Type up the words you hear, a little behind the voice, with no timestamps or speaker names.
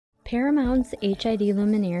Paramount's H.I.D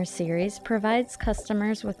Luminaire series provides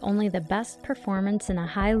customers with only the best performance in a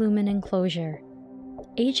high lumen enclosure.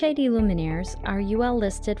 H.I.D luminaires are UL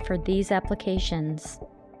listed for these applications: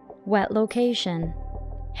 wet location,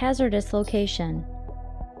 hazardous location.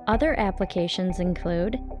 Other applications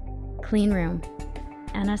include clean room,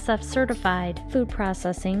 NSF certified, food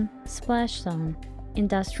processing, splash zone,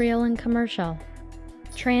 industrial and commercial,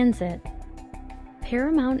 transit.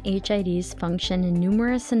 Paramount H.I.Ds function in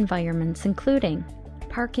numerous environments including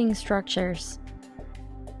parking structures,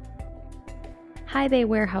 high bay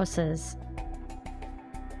warehouses,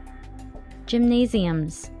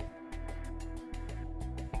 gymnasiums,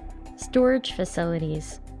 storage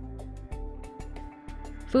facilities,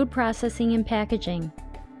 food processing and packaging,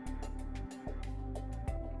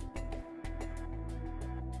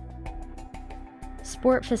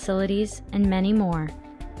 sport facilities, and many more.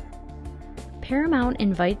 Paramount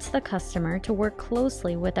invites the customer to work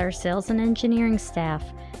closely with our sales and engineering staff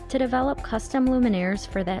to develop custom luminaires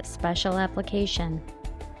for that special application.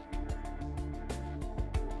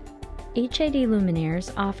 H.I.D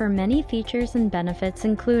luminaires offer many features and benefits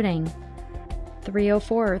including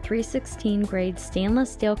 304 or 316 grade stainless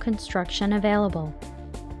steel construction available,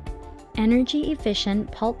 energy efficient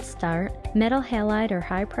pulse start, metal halide or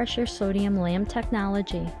high pressure sodium lamp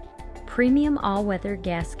technology, premium all-weather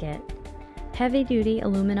gasket, heavy-duty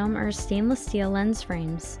aluminum or stainless steel lens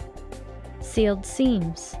frames, sealed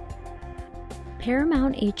seams.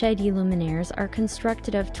 Paramount H.I.D luminaires are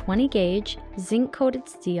constructed of 20-gauge, zinc-coated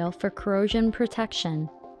steel for corrosion protection.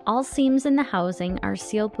 All seams in the housing are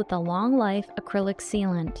sealed with a long-life acrylic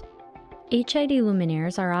sealant. H.I.D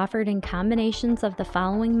luminaires are offered in combinations of the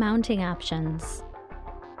following mounting options: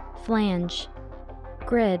 flange,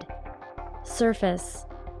 grid, surface,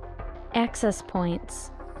 access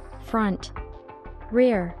points, front,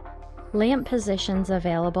 rear. Lamp positions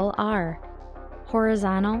available are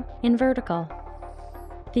horizontal and vertical.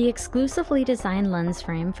 The exclusively designed lens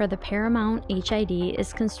frame for the Paramount H.I.D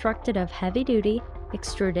is constructed of heavy-duty,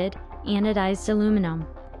 extruded, anodized aluminum.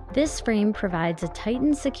 This frame provides a tight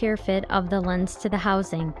and secure fit of the lens to the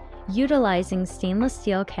housing, utilizing stainless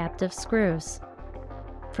steel captive screws.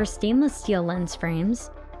 For stainless steel lens frames,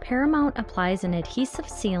 Paramount applies an adhesive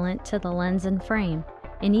sealant to the lens and frame.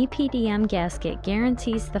 An EPDM gasket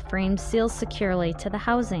guarantees the frame seals securely to the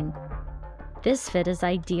housing. This fit is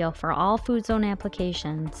ideal for all food zone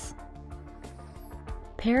applications.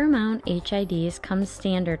 Paramount H.I.Ds come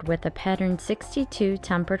standard with a pattern 62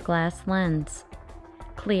 tempered glass lens.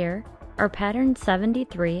 Clear or pattern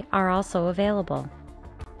 73 are also available.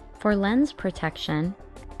 For lens protection,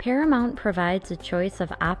 Paramount provides a choice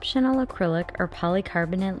of optional acrylic or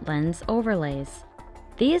polycarbonate lens overlays.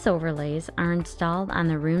 These overlays are installed on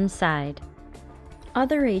the room side.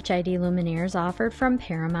 Other H.I.D luminaires offered from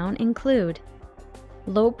Paramount include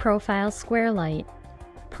low-profile square light,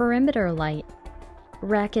 perimeter light,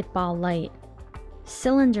 racquetball light,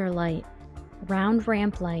 cylinder light, round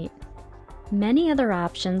ramp light. Many other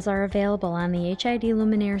options are available on the H.I.D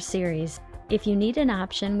luminaire series. If you need an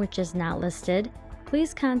option which is not listed,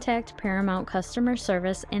 please contact Paramount customer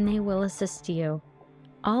service and they will assist you.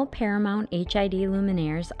 All Paramount H.I.D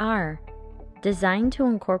luminaires are designed to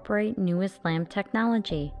incorporate newest lamp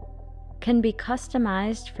technology, can be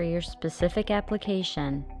customized for your specific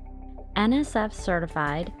application, NSF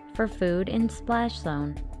certified for food and splash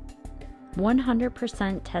zone,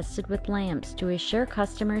 100% tested with lamps to assure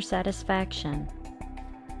customer satisfaction,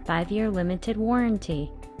 5-year limited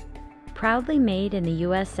warranty, proudly made in the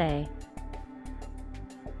USA.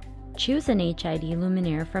 Choose an H.I.D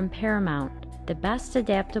luminaire from Paramount, the best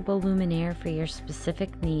adaptable luminaire for your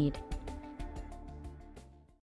specific need.